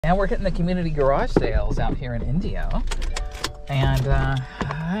Now we're hitting the community garage sales out here in Indio. And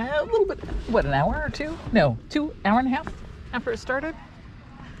a little bit, what, an hour or two? No, hour and a half after it started.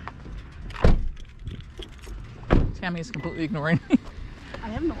 Tammy is completely ignoring me. I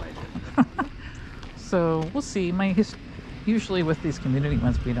have no idea. So we'll see. Usually with these community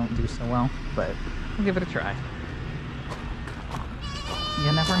ones we don't do so well, but we'll give it a try.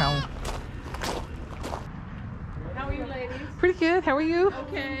 You never know. How are you, ladies? Pretty good. How are you?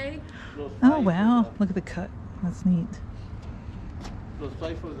 Okay. Oh wow! Look at the cut. That's neat.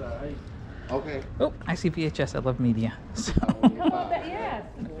 Okay. Oh, I see VHS. I love media. So. Yes.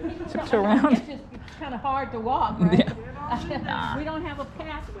 Tiptoe around. It's just kind of hard to walk, right? Yeah. We don't have a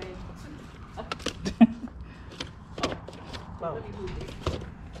pathway.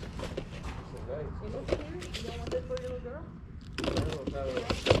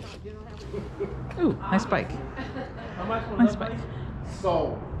 Ooh, nice bike. Nice bike.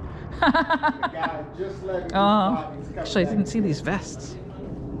 So, the guy just let me actually, I didn't see these vests.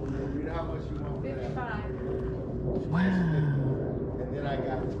 Read how much you want for that. 55. Wow. And then I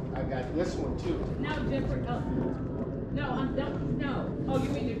got this one too. No, different. No, I'm done. No. Oh, you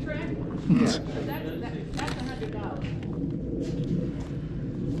mean your track? Yeah. That's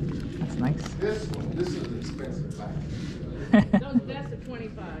 $100. That's nice. This is an expensive bike. That's a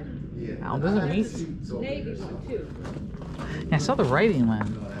 25. Yeah. Oh, those are neat. Navy one too. Yeah, I saw the writing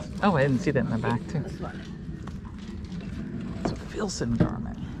one. Oh, I didn't see that in the back too. It's a Filson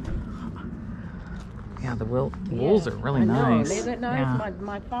garment. Yeah, the wools are really nice. Isn't it nice? Yeah.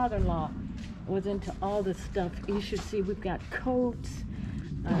 My father-in-law was into all this stuff. You should see, we've got coats.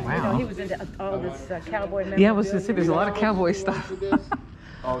 Oh, wow. You know, he was into all this cowboy memorabilia. Yeah, I was gonna say there's a lot of cowboy stuff.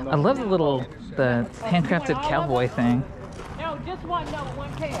 I love the handcrafted cowboy thing. No, just one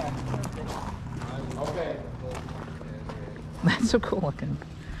pair. Okay. That's so cool looking.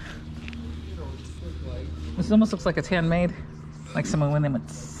 This almost looks like it's handmade. Like someone went in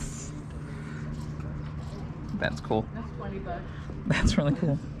with. That's cool. That's $20. That's really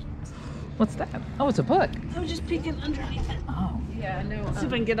cool. What's that? Oh, it's a book. I was just peeking underneath it. Oh. Yeah, I know. See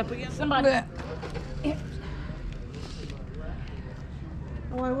if I can get up against somebody.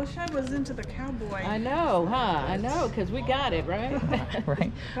 Oh, I wish I was into the cowboy. I know, huh? I know, because we got it, right? Right.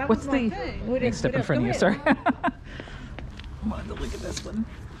 That What's was my the? thing. We didn't- Step we in front of you. don't- Sorry. I wanted to look at this one.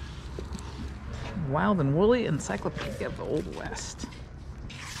 Wild and Woolly Encyclopedia of the Old West.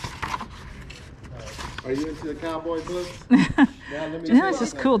 Are you into the cowboy books? Now, let me Yeah, tell it's you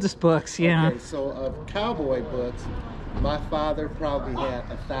just cool, just books. Yeah. Okay, so of cowboy books, my father probably had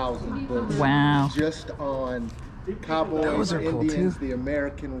 1,000 books. Wow. Just on cowboys, Those are cool, Indians, too. the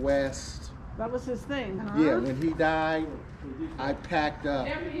American West. That was his thing. Yeah, when he died, I packed up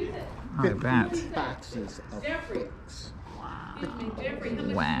Oh, I bet. 50 boxes of books.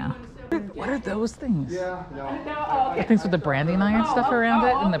 Wow. What are those things? Yeah, no. The things with the branding iron stuff around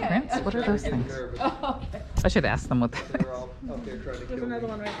it and the prints? What are those things? I should ask them what that is. There's another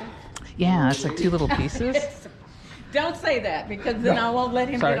one right there. Yeah, it's like 2 little pieces. Don't say that, because then I won't let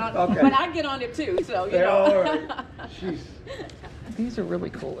him Sorry. get on it. Okay. But I get on it too, so you Yeah, know. all right. Jeez. These are really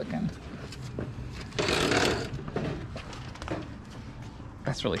cool looking.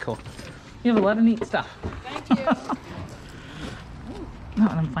 That's really cool. You have a lot of neat stuff. Thank you. No,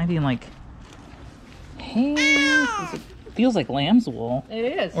 and I'm finding like it feels like lamb's wool. It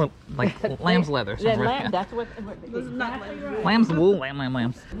is. Or like lamb's leather. Yeah, something like that. that's what. This is not exactly lamb's right. Lamb's wool,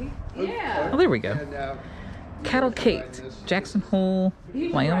 lamb. Yeah. Oh, there we go. And, Cattle Kate, Jackson Hole,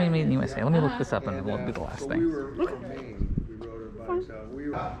 Wyoming, made in USA. Let me look this up and it'll be the last so we thing. were from Maine. We rode our bikes out.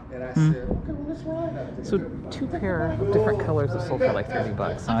 And I said, okay, well, let's ride out there. So 2 pair of different colors are sold for like $30.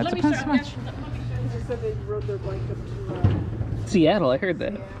 So it Let me depends show how much. They just said they rode their bike up to Seattle, I heard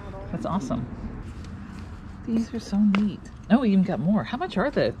that. That's awesome. These are so neat. Oh, we even got more. How much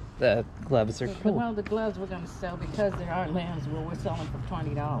are the gloves? They're cool. Well, the gloves we're going to sell because they are lambs wool. We're selling for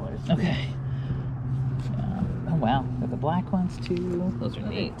 $20. Okay. Oh wow, got the black ones too. Those are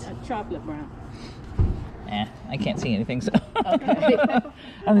neat. Chocolate brown. I can't see anything, so Okay.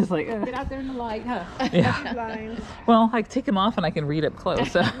 I'm just like, Get out there in the light, huh? yeah. blind. Well, I take them off and I can read up close.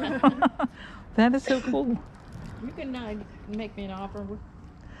 So that is so cool. You can make me an offer.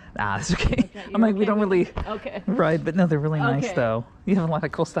 Ah, that's okay. Okay, I'm like, you're we okay don't with really it? Okay. ride, but no, they're really nice Okay. though. You have a lot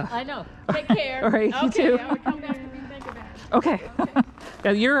of cool stuff. I know. Take care. All right, you okay, too. I will come back and think about it. Okay.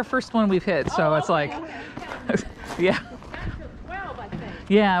 Yeah, you're our first one we've hit, so it's like, yeah. 12, I think.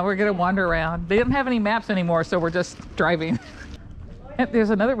 Yeah, we're gonna wander around. They don't have any maps anymore, so we're just driving. And there's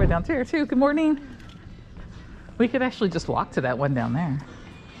another one down there too. Good morning. We could actually just walk to that one down there.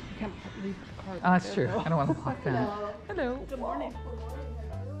 Come, leave the car Oh, that's true. I don't want to walk that. Hello. Hello. Good morning.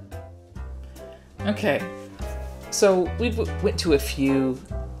 Okay, so we went to a few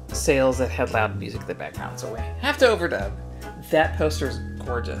sales that had loud music in the background, so we have to overdub. That poster's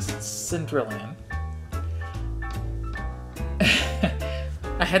gorgeous. It's Cinderillian.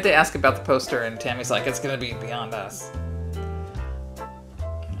 I had to ask about the poster, and Tammy's like, it's going to be Beyond Us.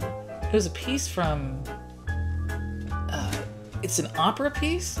 It was a piece from... it's an opera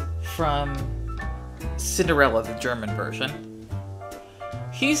piece from Cinderella, the German version.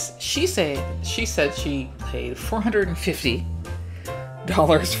 She said she paid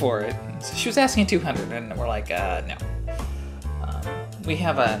 $450 for it. So she was asking $200, and we're like, no. We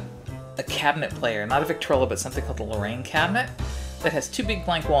have a cabinet player, not a Victrola, but something called the Lorraine cabinet, that has 2 big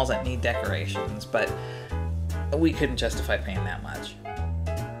blank walls that need decorations, but we couldn't justify paying that much.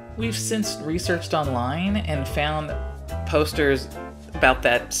 We've since researched online and found posters about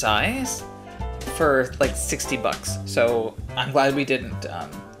that size for like $60. So I'm glad we didn't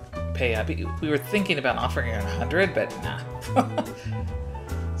pay up. We were thinking about offering it $100, but nah.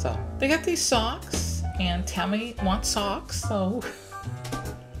 So they got these socks, and Tammy wants socks, so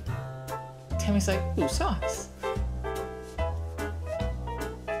Tammy's like, ooh, socks.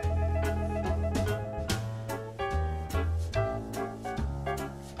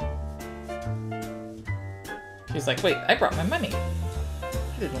 She's like, wait, I brought my money.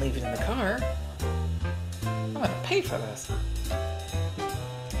 I didn't leave it in the car. I'm gonna pay for this.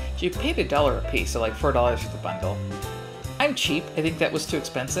 She paid $1 a piece, so like $4 for the bundle. I'm cheap. I think that was too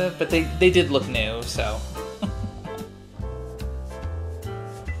expensive, but they did look new, so.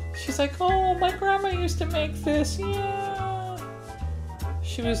 She's like, oh, my grandma used to make this, yeah.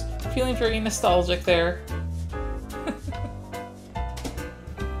 She was feeling very nostalgic there.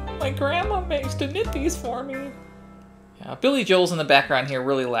 My grandma used to knit these for me. Yeah, Billy Joel's in the background here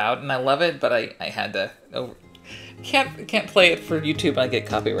really loud, and I love it, but I had to can't play it for YouTube. I get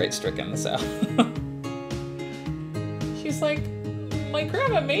copyright stricken, so. She's like, my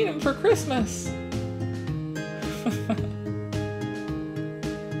grandma made them for Christmas.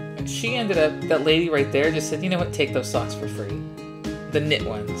 And she ended up, that lady right there just said, you know what, take those socks for free. The knit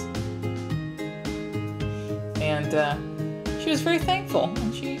ones. And she was very thankful,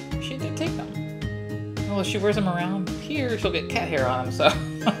 and she did take them. Well, if she wears them around here, she'll get cat hair on them, so.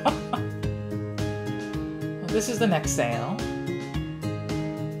 Well, this is the next sale.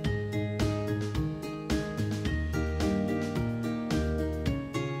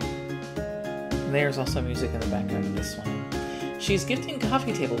 There's also music in the background of this one. She's gifting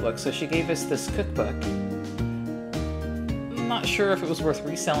coffee table books, so she gave us this cookbook. I'm not sure if it was worth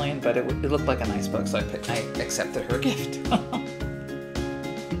reselling, but it looked like a nice book, so I accepted her gift.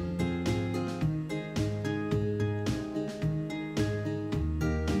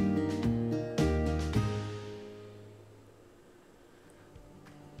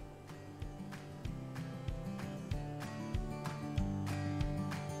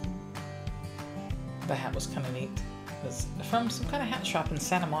 The hat was kind of neat. It was from some kind of hat shop in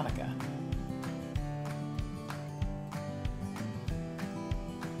Santa Monica.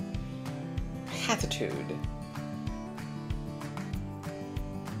 Hatitude.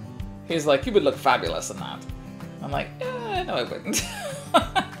 He's like, you would look fabulous in that. I'm like, no, I wouldn't.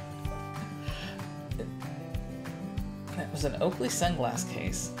 That was an Oakley sunglass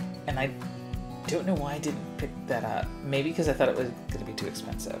case, and I don't know why I didn't pick that up. Maybe because I thought it was going to be too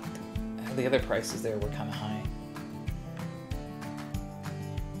expensive. The other prices there were kind of high.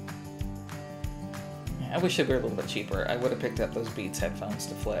 Yeah, I wish they were a little bit cheaper. I would have picked up those Beats headphones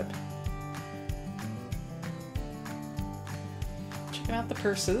to flip. Checking out the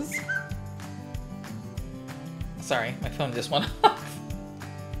purses. Sorry, my phone just went off.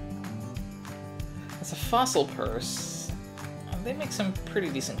 It's a Fossil purse. They make some pretty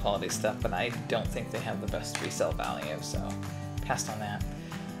decent quality stuff, but I don't think they have the best resale value, so passed on that.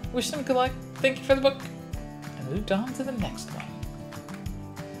 Wish them good luck, thank you for the book, and moved on to the next one.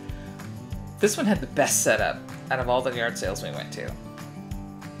 This one had the best setup out of all the yard sales we went to.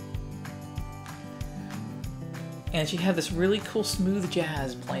 And she had this really cool smooth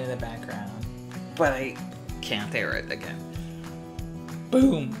jazz playing in the background, but I can't air it again.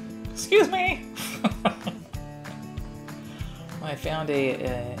 Boom! Excuse me! I found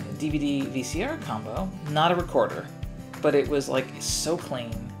a DVD VCR combo, not a recorder, but it was like so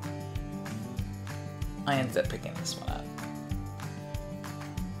clean. I ended up picking this one up.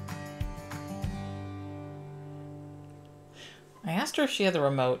 I asked her if she had the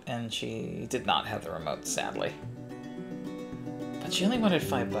remote, and she did not have the remote, sadly. But she only wanted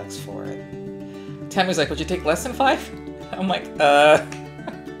 $5 for it. Tammy's like, would you take less than 5? I'm like,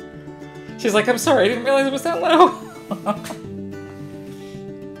 She's like, I'm sorry, I didn't realize it was that low.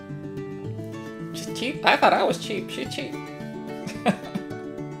 cheap? I thought I was cheap. She's cheap.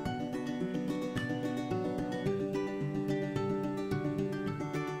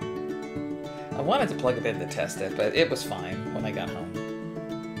 I wanted to plug it in to test it, but it was fine when I got home.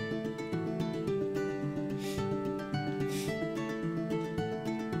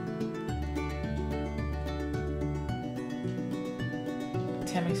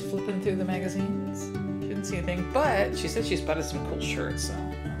 Tammy's flipping through the magazines. She didn't see anything, but she said she spotted some cool shirts, so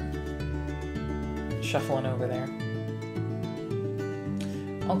shuffling over there.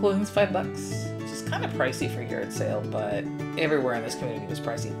 All clothing's $5, which is kind of pricey for a yard sale, but everywhere in this community was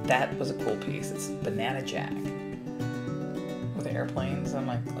pricey. That was a cool piece. It's Banana Jack with airplanes. I'm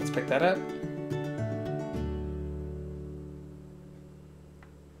like, let's pick that up.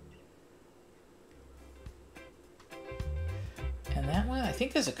 And that one, I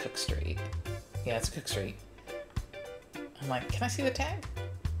think there's a Cook Street. Yeah, it's a Cook Street. I'm like, can I see the tag?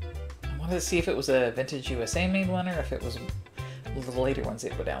 I wanted to see if it was a Vintage USA made one or if it was the later ones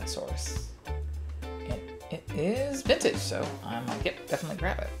it would outsource. And it is vintage, so I'm like, yep, definitely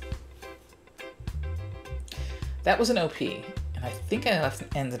grab it. That was an OP, and I think I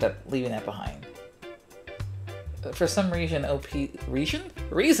ended up leaving that behind. For some reason, OP doesn't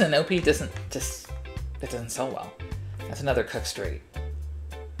sell well. That's another Cook Street.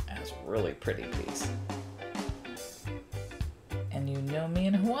 That's a really pretty piece. And you know me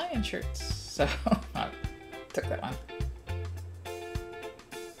in Hawaiian shirts, so I took that one.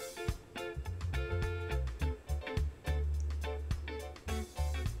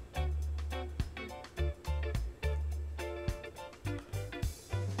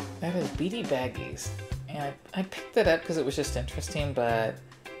 That is Beady Baggies. And I picked that up because it was just interesting, but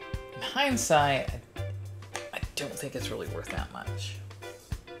in hindsight, I don't think it's really worth that much.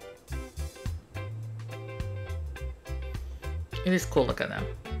 It is cool looking though.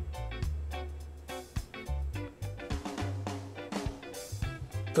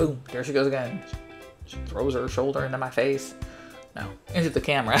 Boom, there she goes again. She throws her shoulder into my face. No, into the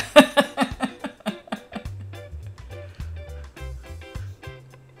camera.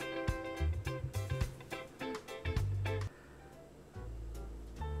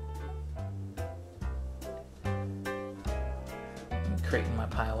 Creating my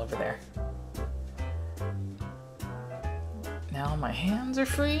pile over there. Now my hands are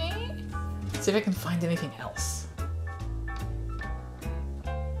free. Let's see if I can find anything else.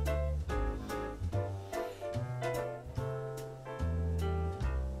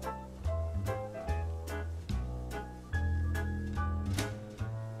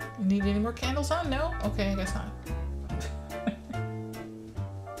 Need any more candles on? No? Okay, I guess not.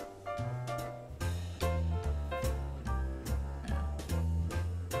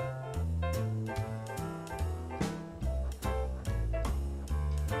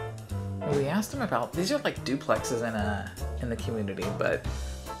 We asked him about, these are like duplexes in the community, but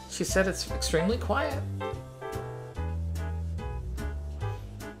she said it's extremely quiet.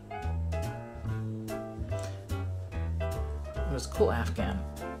 It was a cool Afghan.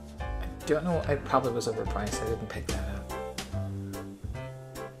 I don't know, it probably was overpriced. I didn't pick that up.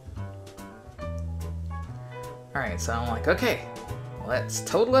 Alright, so I'm like, okay, let's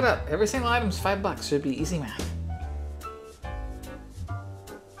total it up. Every single item's $5. Should be easy math.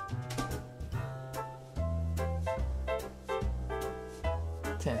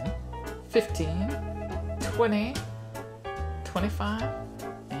 10, 15, 20, 25,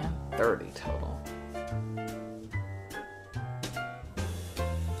 and 30 total.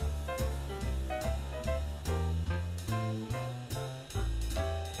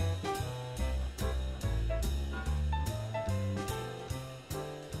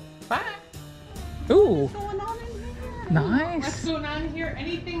 Bye. Ooh. What's going on in here? Nice. What's going on here?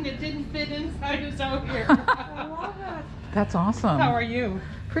 Anything that didn't fit inside is out here. I love it. That's awesome. How are you?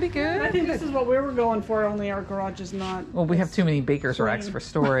 Pretty good. I think this is what we were going for, only our garage is not. Well, we have too many baker's racks for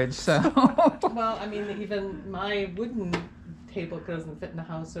storage, so. Well, I mean, even my wooden table doesn't fit in the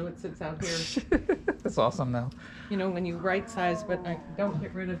house, so it sits out here. That's awesome, though. You know, when you right size, but I don't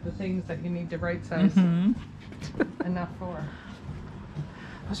get rid of the things that you need to right size enough for.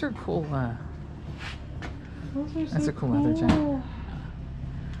 Those are cool. Those are That's so a cool leather jacket.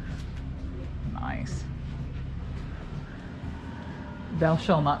 Nice. Thou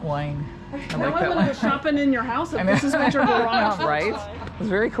shall not whine. I Now like I that want to one. go shopping in your house I if know. this is what your garage looks Right? like. It's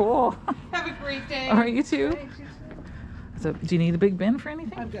very cool. Have a great day. All right, you too. So, do you need a big bin for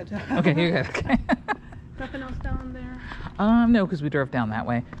anything? I'm good. Okay, you're good. Okay. Nothing else down there? No, because we drove down that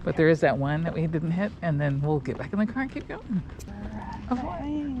way. But there is that one that we didn't hit, and then we'll get back in the car and keep going.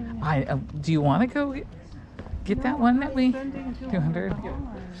 Okay. Do you want to go? get that one that we... Spending 200?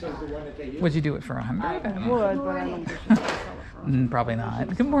 Would you do it for 100? I would, but I don't think she'll sell it for Probably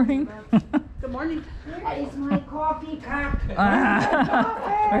not. Good morning. Good morning. Where's my coffee cup?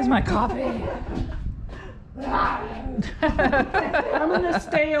 Where's my coffee? I'm gonna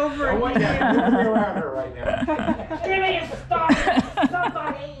stay over I and want eat that it. moving around her right now. Give me a stop!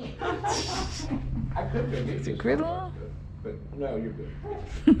 Somebody! I could make Is it it griddle? but no, you're good.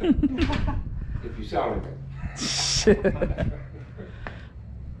 If you sell anything.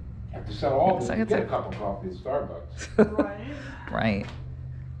 Have to sell all of So them. You it's get a- a cup of coffee at Starbucks. Right. Right.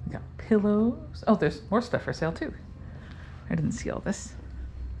 We got pillows. Oh, there's more stuff for sale too. I didn't see all this.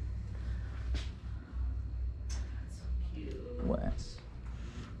 What?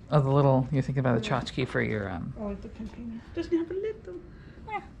 Oh, the little, you're thinking about a tchotchke for your, Oh, the container. Doesn't have a lid though.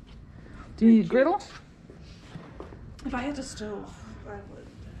 do you need a griddle? If I had a stove, I would.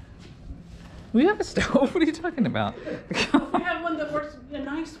 We have a stove. What are you talking about? I have one that works, a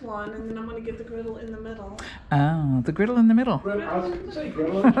nice one, and then I'm gonna get the griddle in the middle. Oh, the griddle in the middle. Griddle, I was gonna say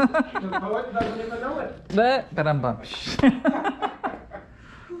griddle. The poet doesn't even know it. But I'm bummed.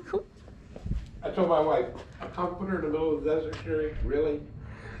 Cool. I told my wife, a comforter in the middle of the desert, Sherry? Really?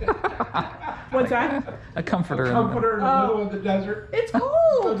 What's that? A comforter. A in the middle. comforter in the middle of the desert? It's Good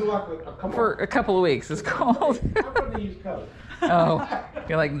cold. luck with a come For a couple of weeks, it's called. I'm from the East Coast. Oh,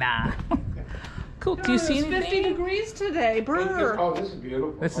 you're like, nah. Cool. Do you see It's 50 anything? degrees today. Brr. Oh, this is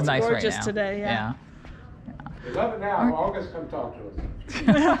beautiful. This is nice right Gorgeous now. today, yeah. We love it now. August, come talk to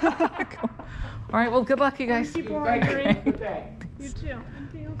us. Cool. All right. Well, good luck, you guys. Keep Thank you. wandering. Good day. You too.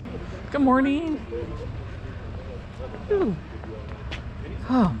 Thank you. Good morning. Ooh.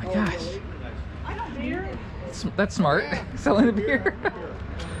 Oh my gosh. Beer? That's smart. Selling a beer.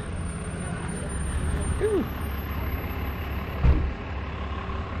 Ooh.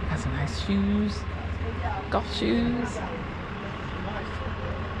 Got some nice shoes. Golf shoes.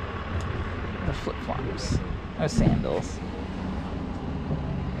 The flip flops. Or sandals.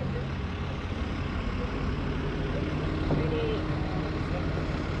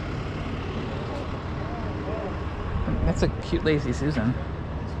 That's a cute Lazy Susan.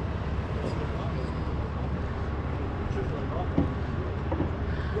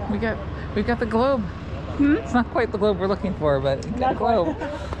 We've got the globe. It's not quite the globe we're looking for, but we got globe.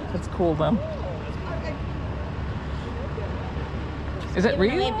 That's cool though. Is that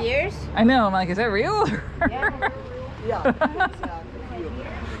real? Beers? I know. I'm like, is that real? Yeah.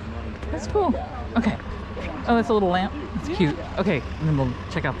 That's cool. Okay. Oh, that's a little lamp. It's cute. Okay, and then we'll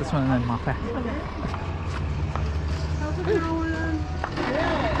check out this one and then walk back. How's it going?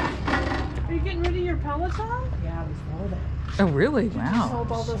 Are you getting rid of your Peloton? Yeah, we sold it. Oh, really? You Wow.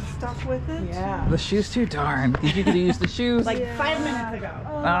 sold all the stuff with it? Yeah. The shoes too. Darn. You could have used the shoes. Like 5 minutes ago.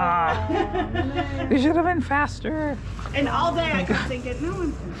 Ah. They should have been faster. And all day I kept thinking, no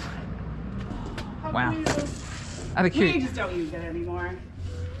one's gonna buy it. Wow. Out of We cute. just don't use it anymore.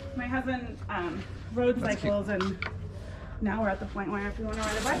 My husband rode cycles, and now we're at the point where if you want to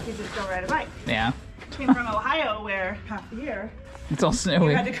ride a bike, you just go ride a bike. Yeah. Came from Ohio, where half the year It's all we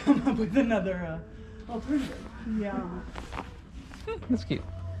snowy. had to come up with another alternative. Yeah. That's cute.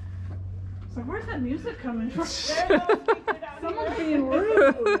 So where's that music coming from? Someone's being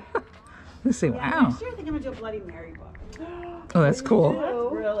rude. Let's see. Yeah, Wow. next year I think I'm gonna do a Bloody Mary book. Oh, that's cool.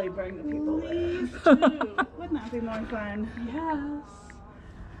 Let's really bring the people in. Please do. Wouldn't that be more fun? Yes.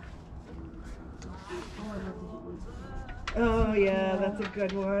 Oh yeah, that's a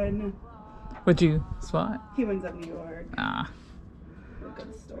good one. What'd you spot? Humans of New York. Ah.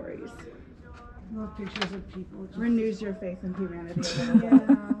 Good stories. Love pictures of people. Just Renews your faith in humanity a little bit.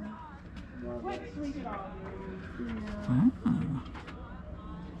 Ah.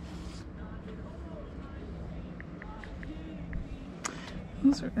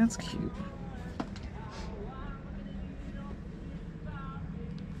 That's cute.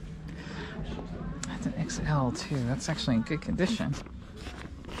 That's an XL too. That's actually in good condition.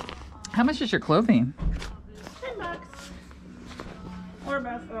 How much is your clothing? $10. Or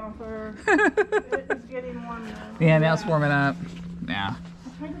best offer. It's getting warm now. Yeah, now it's warming up. Yeah.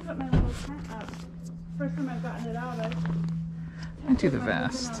 I tried to put my little tent up. First time I've gotten it out, I do the I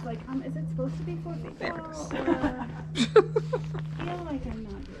was vest. like, is it supposed to be 4 feet There it tall? is. Or I feel like I'm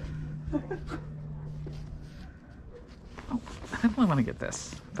not good. I definitely want to get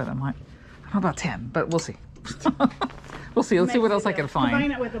this, but I'm like, I'm about 10, but we'll see. We'll see. Let's see what else I can Combine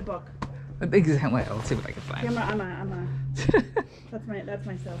find. it with a book. Exactly. Let's see what I can find. That's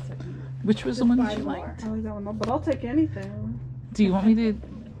my sales technique. Which was the one that Buy you more. liked? I like that one, but I'll take anything. Do you want me to?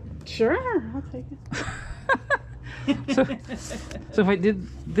 Sure, I'll take it. So if I did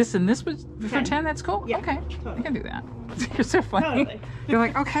this and this was for 10. 10, that's cool? Yeah, Okay, I totally. can do that. You're so funny. Totally. You're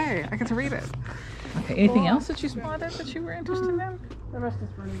like, okay, I get to read it. Okay, anything else that you spotted that you were interested in? The rest is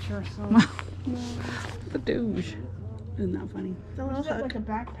furniture, so. The douche. Isn't that funny? It's a little like a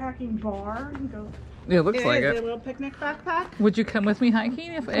backpacking bar. You go. Yeah, it looks It like is it. a little picnic backpack. Would you come with me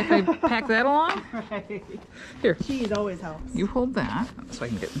hiking if I pack that along? Right. Here, Cheese always helps. you hold that so I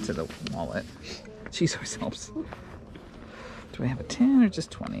can get into the wallet. Cheese always helps. Do I have a 10 or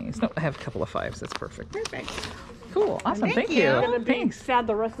just 20s? No, I have a couple of 5s. That's perfect. Perfect. Cool. Awesome. Thank I'm you. gonna be Thanks. sad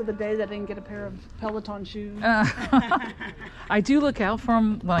the rest of the day that I didn't get a pair of Peloton shoes. I do look out for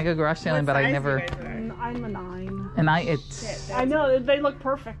them when I go garage sailing, but I never. I'm a 9. And it's I know they look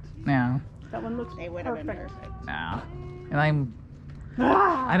perfect. yeah, That one looks perfect. yeah. And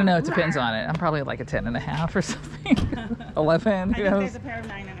I don't know. It depends on it. I'm probably like a 10.5 or something. 11. Who knows? a pair of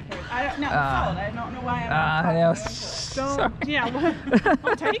 9 and a pair. I don't know. Sold. I don't know why I know. Don't. Yeah.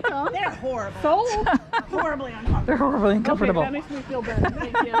 I'll take them. They're horrible. Sold. Horribly uncomfortable. They're horribly uncomfortable. Okay, that makes me feel better.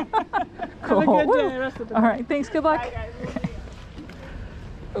 Thank you. Cool. Have a good Woo. day. Rest of the All day. right. Thanks. Good luck. Bye, guys.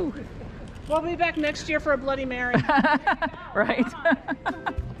 Ooh. We'll be back next year for a Bloody Mary. Right.